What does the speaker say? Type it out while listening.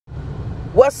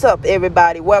What's up,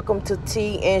 everybody? Welcome to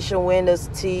T and Sharinda's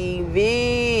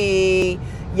TV.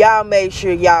 Y'all make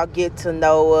sure y'all get to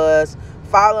know us.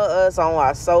 Follow us on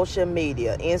our social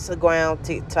media, Instagram,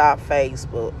 TikTok,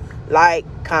 Facebook. Like,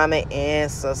 comment,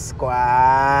 and subscribe.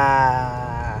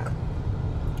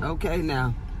 Okay,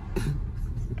 now.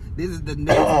 This is the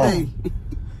next day.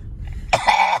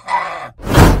 After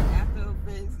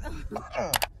effects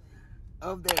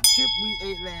of that chip we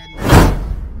ate last night.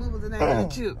 What was the name of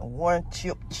the chip? The one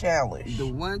chip challenge.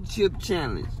 The one chip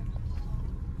challenge.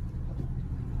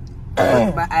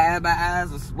 My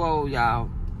eyes are swole,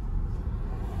 y'all.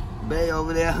 Bay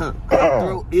over there, her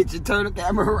throat itchy. Turn the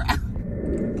camera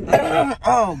around.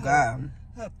 Oh, God.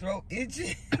 Her throat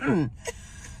itchy.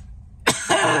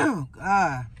 Oh,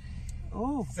 God.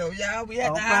 Oh. So, y'all, we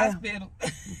at the hospital.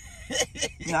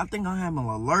 Yeah, I think I have an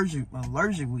allergic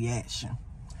reaction.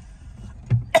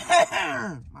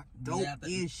 My throat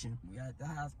itching. We at the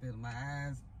hospital. My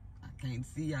eyes, I can't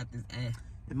see out this ass.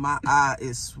 And my eye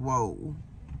is swole.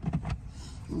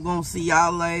 We're gonna see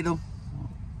y'all later.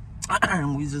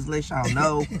 We just let y'all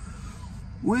know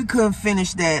we couldn't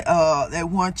finish that that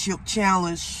one chip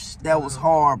challenge. That was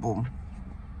horrible.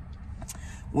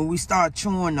 When we start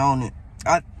chewing on it,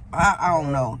 I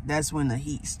don't know. That's when the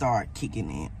heat started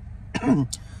kicking in.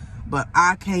 But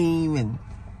I can't even.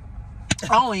 I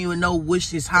don't even know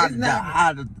which is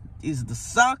hotter. Is the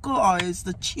sucker or is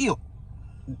the chip?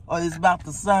 Or it's about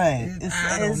the same. It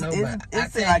seems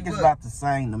like it's about the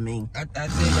same to me. I tell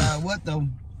y'all what though.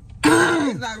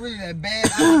 It's not really that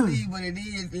bad. I believe what it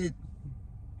is.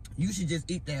 You should just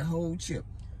eat that whole chip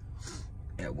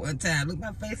at one time. Look,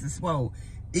 my face is swole.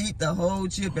 Eat the whole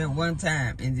chip at one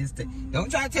time and just don't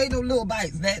try to take no little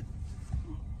bites.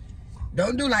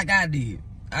 Don't do like I did.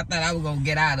 I thought I was gonna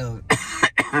get out of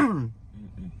it.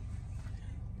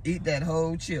 Eat that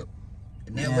whole chip,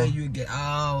 and that way you get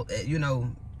all,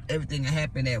 everything that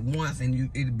happen at once, and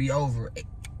it'll be over,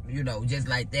 just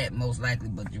like that, most likely.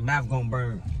 But your mouth gonna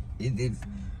burn.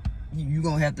 You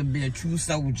gonna have to be a true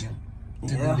soldier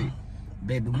to do it,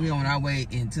 baby. We on our way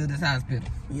into this hospital.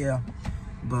 Yeah,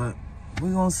 but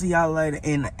we gonna see y'all later.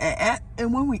 And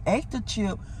when we ate the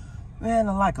chip, man,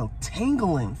 like a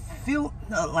tingling feel,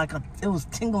 it was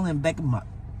tingling back in my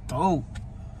throat.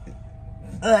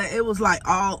 It was like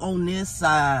all on this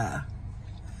side.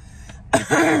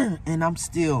 And I'm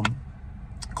still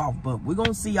cough, but we're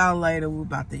gonna see y'all later. We're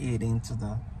about to head into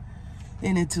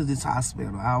this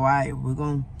hospital. All right, we're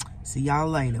gonna see y'all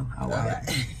later. All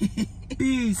right.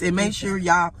 Peace, and make sure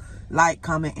y'all like,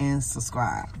 comment, and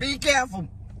subscribe. Be careful.